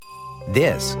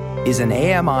This is an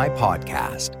AMI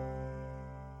podcast.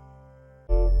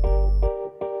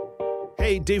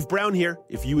 Hey, Dave Brown here.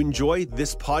 If you enjoy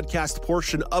this podcast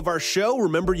portion of our show,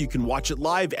 remember you can watch it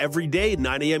live every day at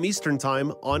 9 a.m. Eastern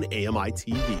Time on AMI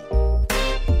TV.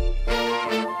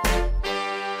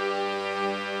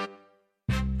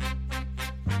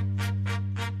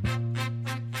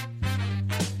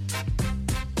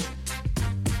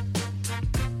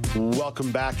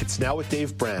 Welcome back. It's Now with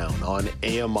Dave Brown on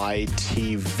AMI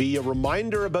TV. A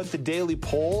reminder about the daily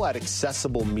poll at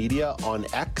Accessible Media on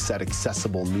X, at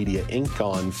Accessible Media Inc.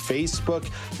 on Facebook.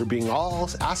 You're being all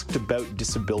asked about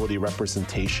disability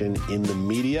representation in the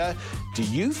media. Do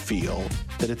you feel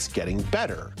that it's getting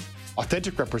better?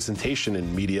 Authentic representation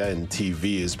in media and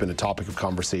TV has been a topic of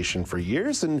conversation for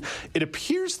years, and it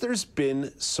appears there's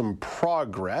been some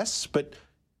progress, but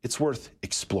it's worth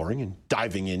exploring and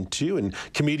diving into. And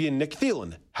comedian Niek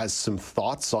Theelen has some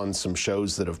thoughts on some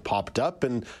shows that have popped up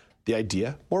and the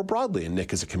idea more broadly. And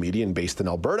Niek is a comedian based in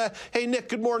Alberta. Hey, Niek,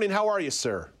 good morning. How are you,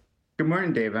 sir? Good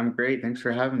morning, Dave. I'm great. Thanks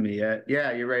for having me.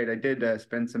 Yeah, you're right. I did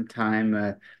spend some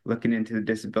time looking into the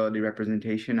disability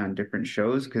representation on different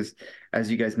shows because,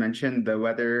 as you guys mentioned, the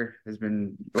weather has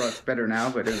been, well, it's better now,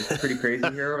 but it was pretty crazy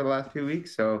here over the last few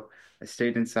weeks. So I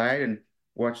stayed inside and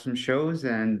watched some shows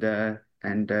and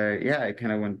I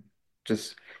kind of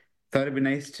just thought it'd be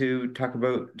nice to talk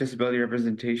about disability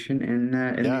representation in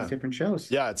these different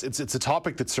shows. Yeah, it's a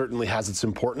topic that certainly has its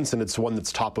importance, and it's one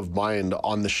that's top of mind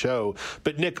on the show.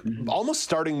 But Niek, almost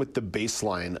starting with the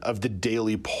baseline of the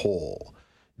daily poll,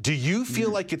 do you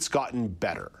feel like it's gotten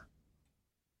better?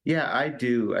 Yeah, I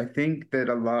do. I think that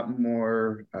a lot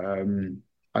more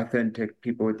authentic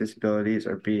people with disabilities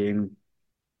are being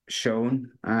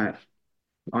shown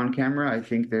on camera. I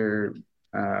think they're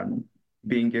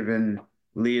being given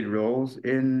lead roles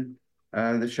in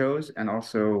the shows, and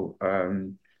also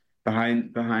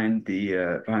behind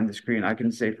the screen. I can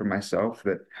say for myself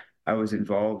that I was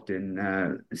involved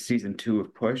in season 2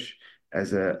 of Push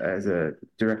as a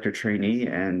director trainee,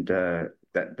 and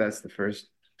that's the first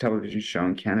television show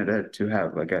in Canada to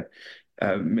have like a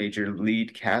major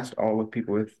lead cast, all with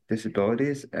people with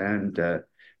disabilities, and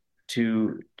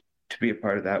to be a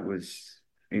part of that was,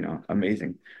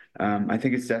 amazing. I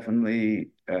think it's definitely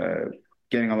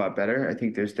getting a lot better. I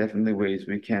think there's definitely ways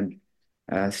we can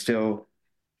still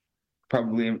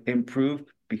probably improve,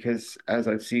 because as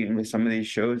I've seen with some of these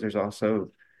shows, there's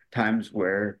also times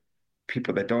where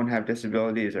people that don't have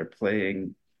disabilities are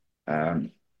playing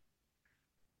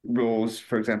roles,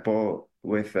 for example,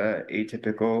 with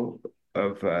atypical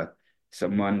of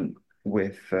someone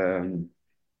with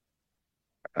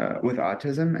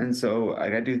autism. And so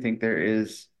I do think there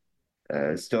is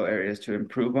still areas to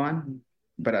improve on.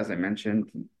 But as I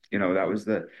mentioned, that was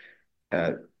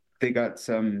they got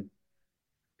some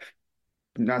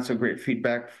not so great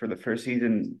feedback for the first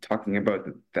season, talking about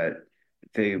that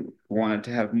they wanted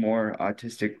to have more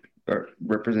autistic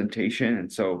representation.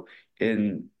 And so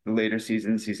in the later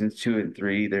seasons 2 and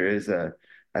 3, there is a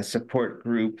support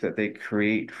group that they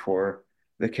create for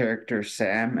the character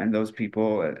Sam, and those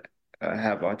people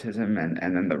have autism,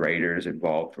 and then the writers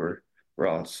involved were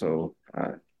also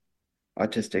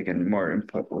autistic, and more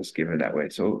input was given that way.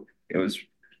 So it was,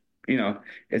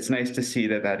 it's nice to see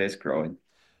that is growing.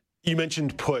 You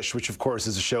mentioned Push, which of course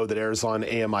is a show that airs on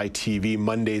AMI TV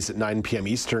Mondays at 9 p.m.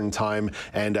 Eastern Time,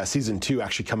 and season 2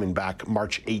 actually coming back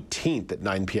March 18th at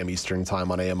 9 p.m. Eastern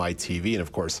Time on AMI TV, and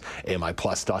of course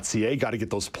AMIplus.ca. Got to get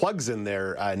those plugs in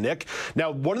there, Niek.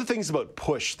 Now, one of the things about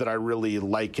Push that I really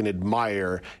like and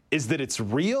admire is that it's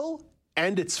real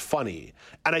and it's funny.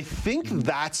 And I think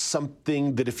that's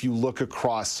something that if you look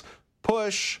across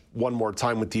Push, One More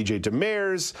Time with DJ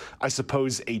Demers, I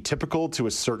suppose Atypical to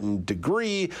a certain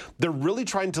degree, they're really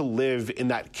trying to live in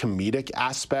that comedic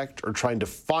aspect, or trying to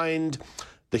find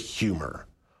the humor.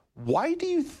 Why do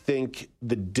you think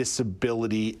the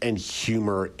disability and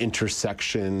humor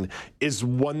intersection is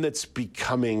one that's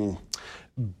becoming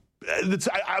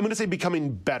I'm going to say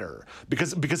becoming better,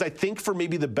 because I think for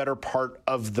maybe the better part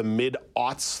of the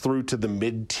mid-aughts through to the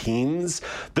mid-teens,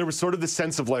 there was sort of the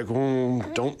sense of like,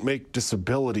 don't make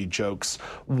disability jokes.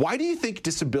 Why do you think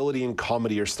disability and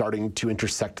comedy are starting to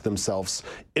intersect themselves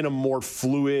in a more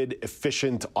fluid,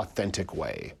 efficient, authentic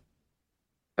way?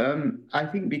 I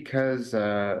think because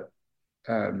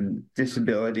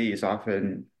disability is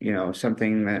often,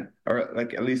 something that, or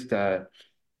like at least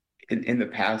in the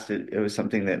past, it was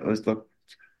something that was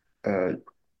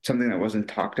something that wasn't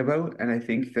talked about. And I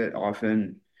think that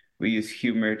often we use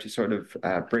humor to sort of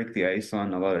break the ice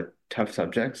on a lot of tough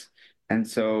subjects. And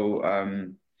so,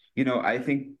 I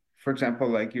think, for example,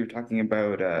 like you were talking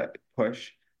about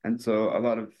Push. And so a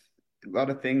lot of lot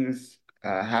of things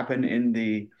happen in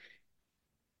the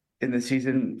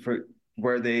season for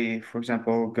where they, for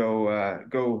example,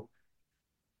 go.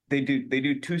 They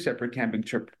do two separate camping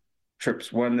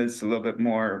trips. One that's a little bit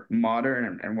more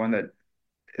modern, and one that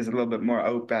is a little bit more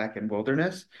outback and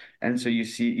wilderness. And so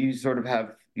you sort of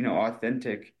have,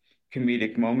 authentic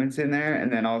comedic moments in there,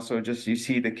 and then also just you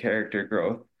see the character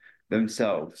growth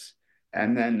themselves.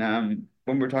 And then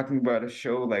when we're talking about a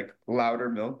show like Louder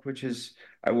Milk, which is,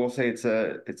 I will say it's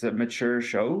a mature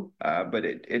show, but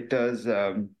it does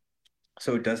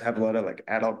so it does have a lot of like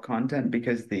adult content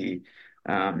because the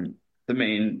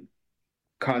main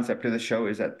concept of the show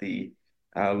is that the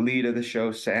lead of the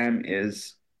show, Sam,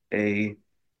 is a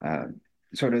uh,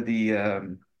 sort of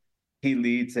the he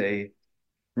leads a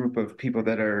group of people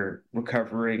that are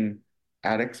recovering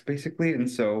addicts, basically. And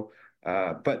so,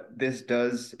 but this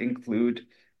does include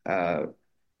uh,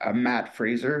 Matt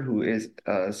Fraser, who is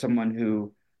someone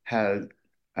who has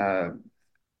uh,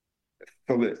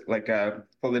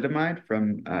 thalidomide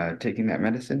from taking that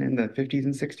medicine in the 50s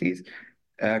and 60s,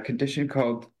 a condition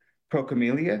called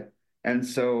procamelia. And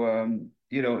so,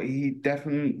 he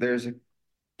definitely, there's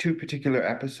two particular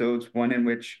episodes, one in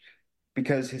which,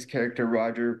 because his character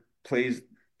Roger plays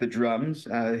the drums,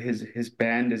 his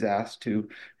band is asked to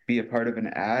be a part of an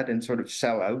ad and sort of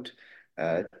sell out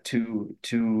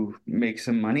to make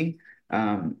some money.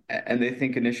 And they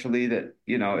think initially that,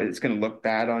 it's going to look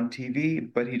bad on TV,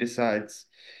 but he decides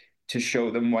to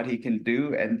show them what he can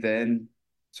do and then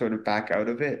sort of back out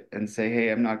of it and say,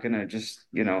 hey, I'm not going to just,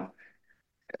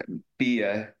 be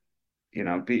a,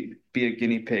 be a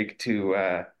guinea pig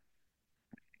to,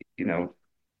 you know,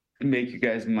 make you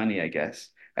guys money, I guess.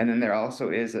 And then there also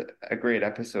is a great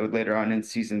episode later on in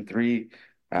season 3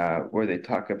 where they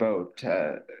talk about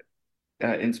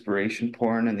inspiration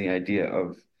porn and the idea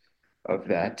of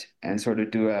that, and sort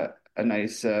of do a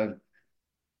nice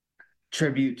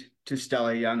tribute to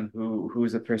Stella Young, who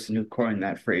was the person who coined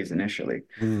that phrase initially.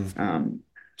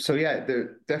 So yeah,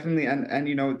 they're definitely,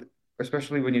 and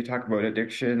especially when you talk about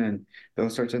addiction and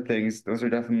those sorts of things, those are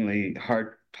definitely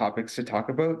hard topics to talk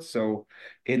about. So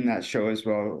in that show as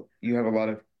well, you have a lot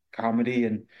of comedy,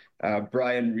 and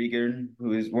Brian Regan,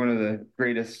 who is one of the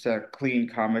greatest clean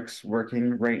comics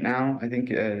working right now, I think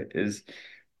is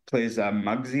plays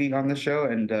Muggsy on the show.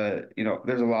 And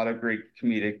there's a lot of great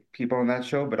comedic people on that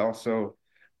show, but also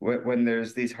when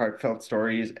there's these heartfelt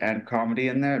stories and comedy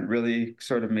in there, it really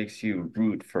sort of makes you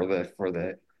root for the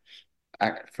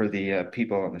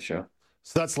people on the show.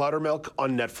 So that's Loudermilk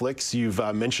on Netflix. You've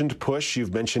mentioned Push.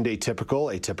 You've mentioned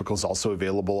Atypical. Atypical is also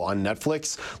available on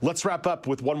Netflix. Let's wrap up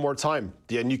with one more time.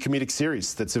 The new comedic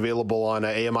series that's available on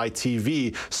AMI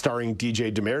TV, starring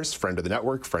DJ Demers, friend of the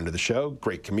network, friend of the show,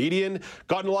 great comedian.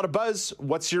 Gotten a lot of buzz.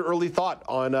 What's your early thought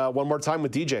on One More Time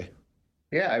with DJ?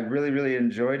 Yeah, I really, really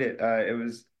enjoyed it.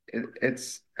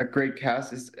 It's a great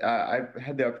cast. I've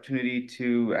had the opportunity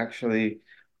to actually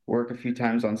work a few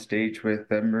times on stage with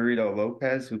Marito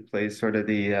Lopez, who plays sort of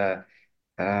the,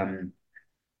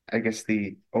 I guess,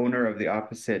 the owner of the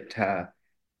opposite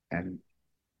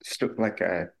like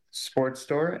a sports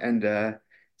store. And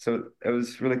so it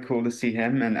was really cool to see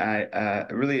him, and I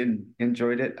really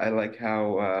enjoyed it. I like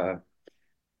how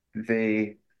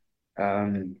they,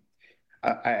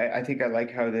 I think I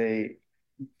like how they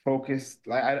focus.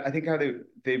 I think how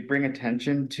they bring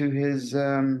attention to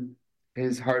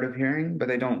his hard of hearing, but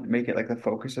they don't make it like the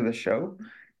focus of the show.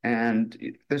 And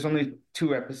there's only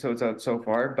 2 episodes out so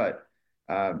far, but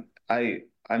I'm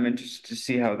interested to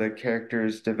see how the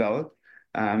characters develop.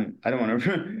 I don't want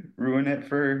to ruin it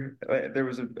for. There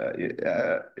was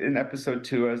in episode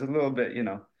 2, I was a little bit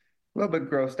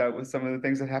grossed out with some of the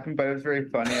things that happened, but it was very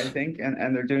funny, I think,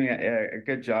 and they're doing a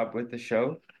good job with the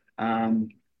show.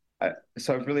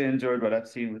 So I've really enjoyed what I've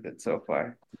seen with it so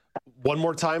far. One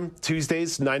more time,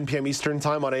 Tuesdays, 9 p.m. Eastern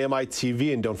Time on AMI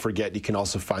TV. And don't forget, you can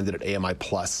also find it at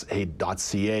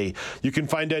AMIplus.ca. You can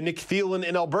find Niek Theelen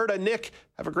in Alberta. Nick,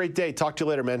 have a great day. Talk to you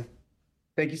later, man.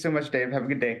 Thank you so much, Dave. Have a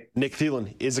good day. Niek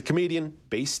Theelen is a comedian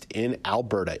based in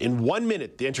Alberta. In 1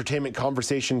 minute, the entertainment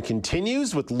conversation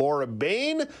continues with Laura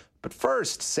Bain. But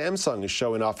first, Samsung is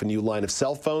showing off a new line of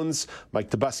cell phones. Mike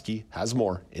Dubusky has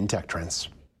more in Tech Trends.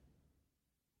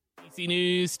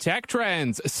 News Tech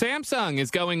Trends. Samsung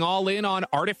is going all in on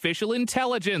artificial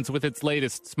intelligence with its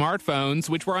latest smartphones,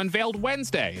 which were unveiled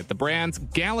Wednesday at the brand's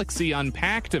Galaxy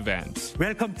Unpacked event.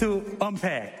 Welcome to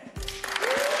Unpacked.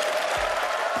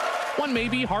 one may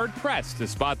be hard-pressed to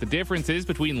spot the differences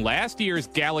between last year's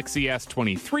Galaxy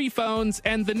S23 phones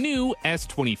and the new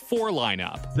S24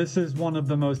 lineup. This is one of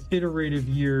the most iterative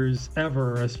years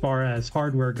ever as far as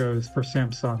hardware goes for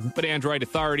Samsung. But Android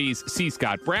Authority's C.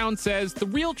 Scott Brown says the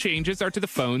real changes are to the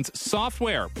phone's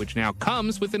software, which now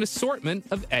comes with an assortment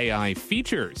of AI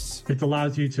features. It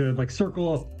allows you to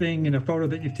circle a thing in a photo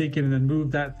that you've taken and then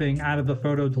move that thing out of the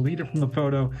photo, delete it from the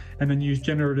photo, and then use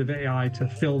generative AI to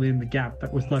fill in the gap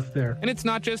that was left there. And it's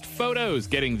not just photos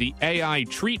getting the AI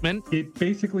treatment. It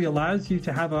basically allows you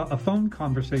to have a phone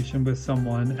conversation with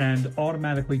someone and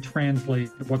automatically translate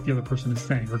what the other person is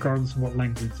saying, regardless of what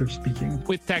language they're speaking.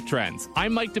 With Tech Trends,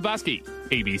 I'm Mike Dubusky,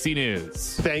 ABC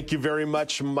News. Thank you very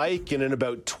much, Mike. And in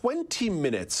about 20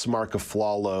 minutes, Mark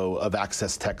Aflalo of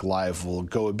Access Tech Live will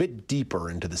go a bit deeper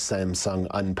into the Samsung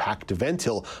Unpacked event.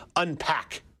 He'll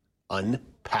unpack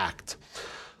Unpacked.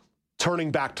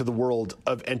 Turning back to the world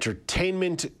of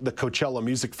entertainment, the Coachella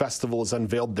Music Festival has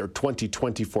unveiled their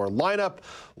 2024 lineup.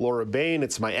 Laura Bain,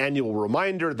 it's my annual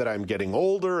reminder that I'm getting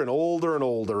older and older and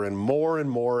older and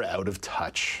more out of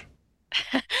touch.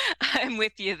 I'm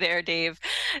with you there, Dave.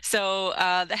 So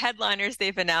the headliners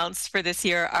they've announced for this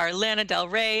year are Lana Del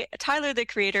Rey, Tyler, the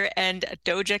Creator, and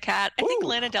Doja Cat. I think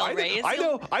Lana Del Rey is...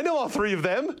 I know all three of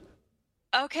them.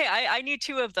 Okay, I knew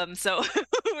two of them, so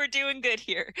we're doing good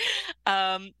here.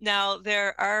 Now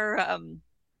there are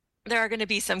going to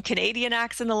be some Canadian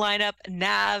acts in the lineup: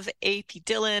 Nav, AP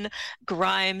Dylan,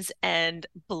 Grimes, and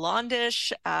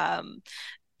Blondish.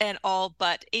 And all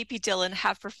but AP Dylan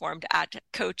have performed at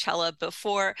Coachella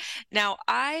before. Now,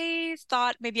 I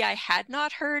thought maybe I had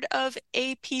not heard of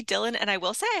AP Dylan, and I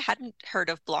will say I hadn't heard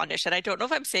of Blondish, and I don't know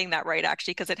if I'm saying that right,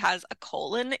 actually, because it has a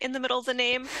colon in the middle of the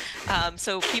name.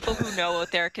 So people who know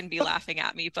out there can be laughing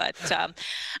at me, but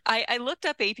I looked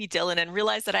up AP Dylan and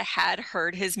realized that I had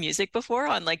heard his music before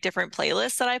on different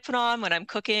playlists that I put on when I'm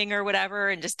cooking or whatever,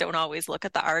 and just don't always look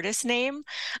at the artist name.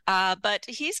 But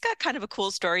he's got kind of a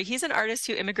cool story. He's an artist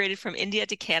who immigrated from India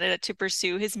to Canada to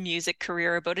pursue his music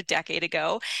career about a decade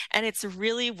ago, and it's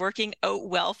really working out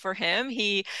well for him.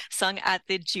 He sung at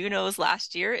the Junos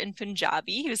last year in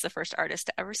Punjabi. He was the first artist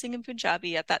to ever sing in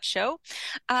Punjabi at that show.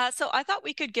 So I thought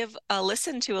we could give a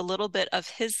listen to a little bit of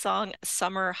his song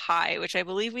Summer High, which I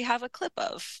believe we have a clip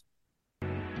of.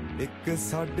 ਇੱਕ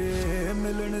ਸਾਡੇ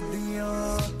ਮਿਲਣ ਦੀਆਂ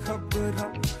ਖਬਰਾਂ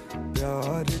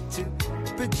ਪਿਆਰ ਚ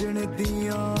ਭਿੱਜਣ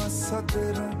ਦੀਆਂ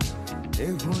ਸਦਰਾਂ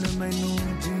ਇਹ ਹੁਣ ਮੈਨੂੰ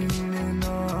ਜੀਣੇ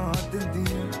ਨਾ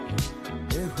ਦਿੰਦੀਆਂ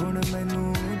ਇਹ ਹੁਣ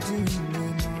ਮੈਨੂੰ ਜੀਣੇ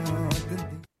ਨਾ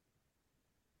ਦਿੰਦੀਆਂ.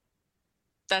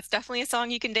 That's definitely a song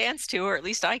you can dance to, or at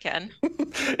least I can.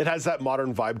 It has that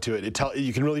modern vibe to it.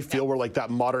 You can really feel where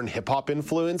that modern hip hop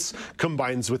influence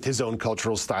combines with his own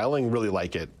cultural styling. Really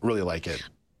like it. Really like it.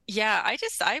 Yeah,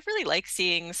 I really like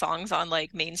seeing songs on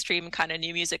mainstream kind of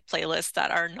new music playlists that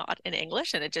are not in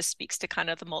English, and it just speaks to kind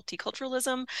of the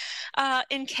multiculturalism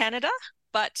in Canada.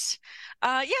 But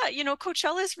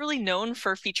Coachella is really known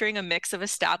for featuring a mix of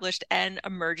established and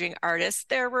emerging artists.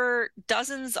 There were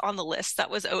dozens on the list that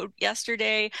was out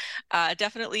yesterday.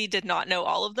 Definitely did not know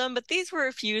all of them, but these were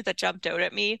a few that jumped out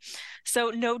at me. So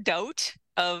no doubt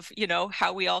of,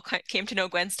 how we all came to know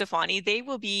Gwen Stefani, they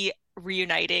will be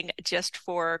reuniting just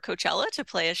for Coachella to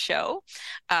play a show.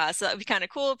 So that would be kind of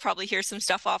cool. Probably hear some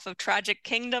stuff off of Tragic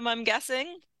Kingdom, I'm guessing.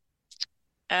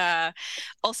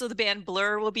 Also, the band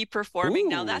Blur will be performing.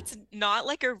 Ooh. Now, that's not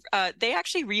they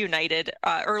actually reunited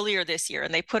earlier this year,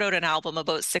 and they put out an album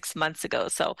about 6 months ago.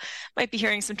 So might be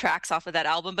hearing some tracks off of that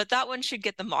album, but that one should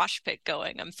get the mosh pit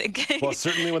going, I'm thinking. Well,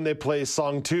 certainly when they play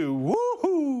song 2,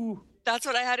 woohoo! That's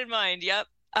what I had in mind, yep.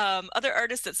 Other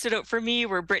artists that stood out for me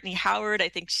were Brittany Howard. I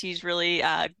think she's really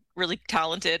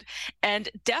talented. And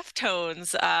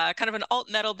Deftones, kind of an alt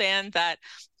metal band that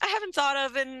I haven't thought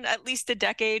of in at least a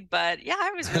decade, but yeah,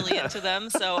 I was really into them.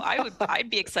 So I'd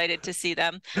be excited to see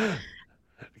them.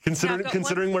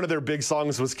 Considering one of their big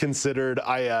songs was considered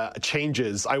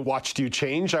Changes, I Watched You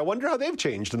Change. I wonder how they've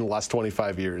changed in the last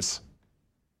 25 years.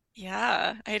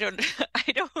 Yeah, I don't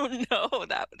know.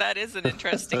 That is an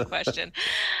interesting question.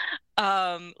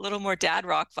 A little more dad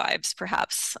rock vibes,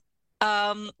 perhaps.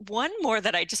 One more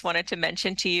that I just wanted to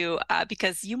mention to you,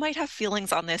 because you might have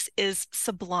feelings on this, is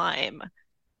Sublime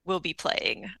will be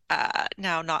playing.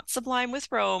 Now, not Sublime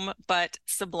with Rome, but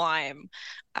Sublime.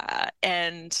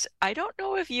 And I don't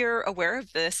know if you're aware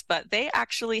of this, but they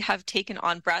actually have taken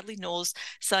on Bradley Nowell's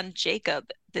son, Jacob,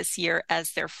 this year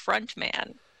as their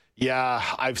frontman. Yeah,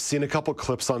 I've seen a couple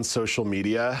clips on social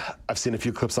media. I've seen a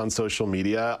few clips on social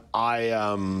media.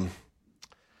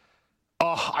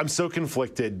 Oh, I'm so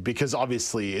conflicted because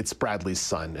obviously it's Bradley's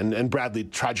son, and Bradley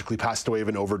tragically passed away of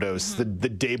an overdose the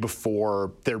day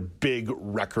before their big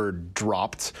record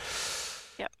dropped.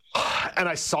 Yep. And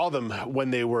I saw them when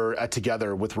they were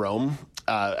together with Rome,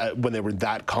 when they were in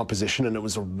that composition, and it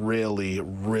was a really,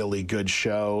 really good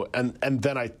show. And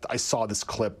then I saw this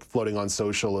clip floating on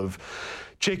social of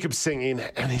Jacob singing,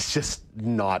 and he's just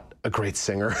not a great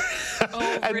singer.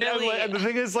 Oh, really? And the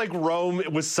thing is, like, Rome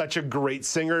was such a great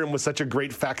singer and was such a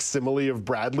great facsimile of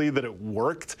Bradley that it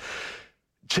worked.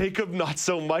 Jacob, not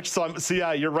so much. So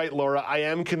yeah, you're right, Laura. I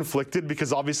am conflicted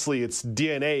because obviously it's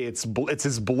DNA, it's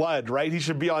his blood, right? He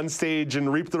should be on stage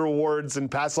and reap the rewards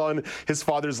and pass on his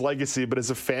father's legacy. But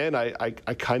as a fan, I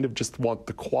kind of just want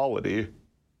the quality.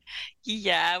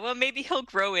 Yeah, well, maybe he'll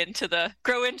grow into the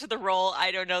role.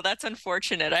 I don't know. That's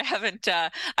unfortunate. I haven't.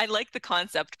 I like the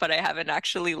concept, but I haven't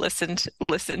actually listened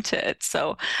to it.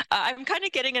 So I'm kind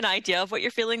of getting an idea of what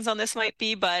your feelings on this might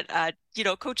be. But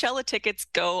Coachella tickets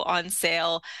go on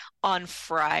sale on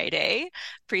Friday.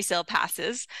 Pre-sale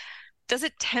passes. Does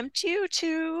it tempt you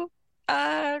to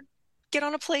get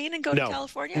on a plane and go to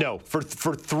California? No, for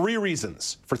three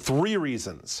reasons.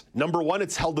 Number one,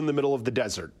 it's held in the middle of the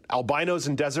desert. Albinos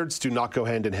and deserts do not go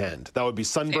hand in hand. That would be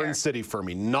Sunburn City for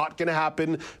me. Not going to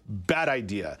happen. Bad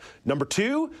idea. Number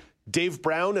two, Dave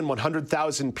Brown and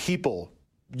 100,000 people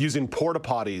using porta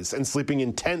potties and sleeping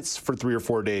in tents for 3 or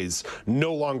 4 days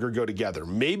no longer go together.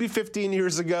 Maybe 15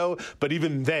 years ago, but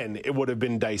even then it would have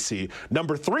been dicey.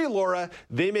 Number three, Laura,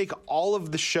 they make all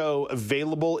of the show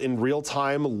available in real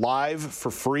time, live for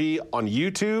free on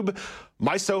YouTube.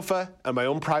 My sofa and my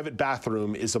own private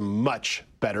bathroom is a much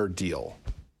better deal.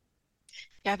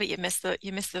 Yeah, but you miss the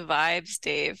vibes,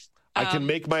 Dave. I can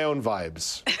make my own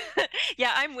vibes.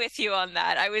 Yeah, I'm with you on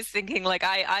that. I was thinking, like,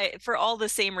 I for all the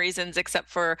same reasons, except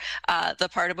for the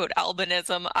part about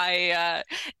albinism, I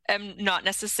am not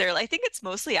necessarily. I think it's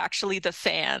mostly actually the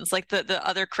fans, like the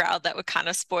other crowd, that would kind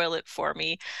of spoil it for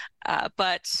me.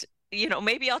 But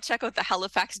maybe I'll check out the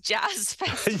Halifax Jazz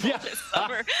Festival this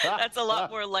summer. That's a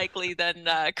lot more likely than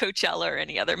Coachella or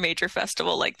any other major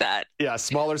festival like that. Yeah,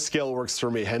 smaller scale works for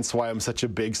me, hence why I'm such a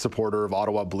big supporter of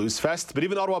Ottawa Blues Fest. But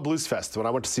even Ottawa Blues Fest, when I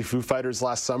went to see Foo Fighters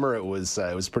last summer, it was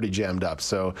pretty jammed up.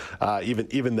 So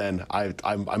even then,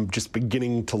 I'm just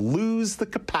beginning to lose the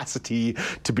capacity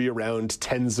to be around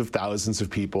tens of thousands of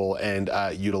people and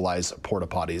utilize porta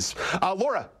potties.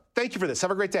 Laura, thank you for this.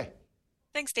 Have a great day.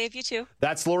 Thanks, Dave. You too.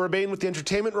 That's Laura Bain with the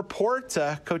Entertainment Report.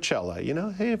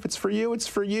 Coachella, hey, if it's for you, it's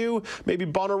for you. Maybe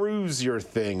Bonnaroo's your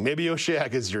thing. Maybe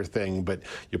Osheaga's your thing, but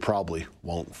you probably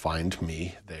won't find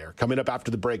me there. Coming up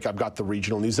after the break, I've got the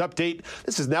regional news update.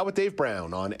 This is Now with Dave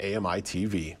Brown on AMI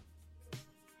TV.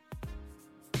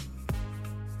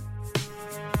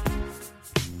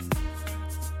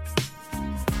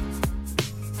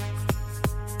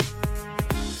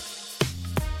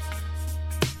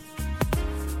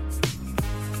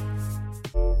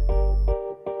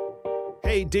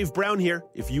 Hey, Dave Brown here.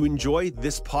 If you enjoy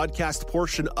this podcast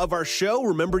portion of our show,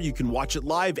 remember you can watch it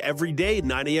live every day at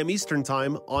 9 a.m. Eastern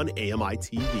Time on AMI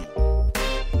TV.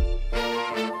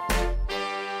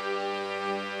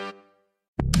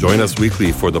 Join us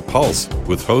weekly for The Pulse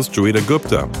with host Joeita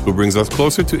Gupta, who brings us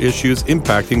closer to issues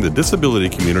impacting the disability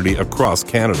community across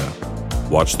Canada.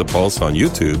 Watch The Pulse on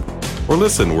YouTube or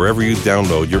listen wherever you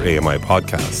download your AMI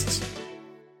podcasts.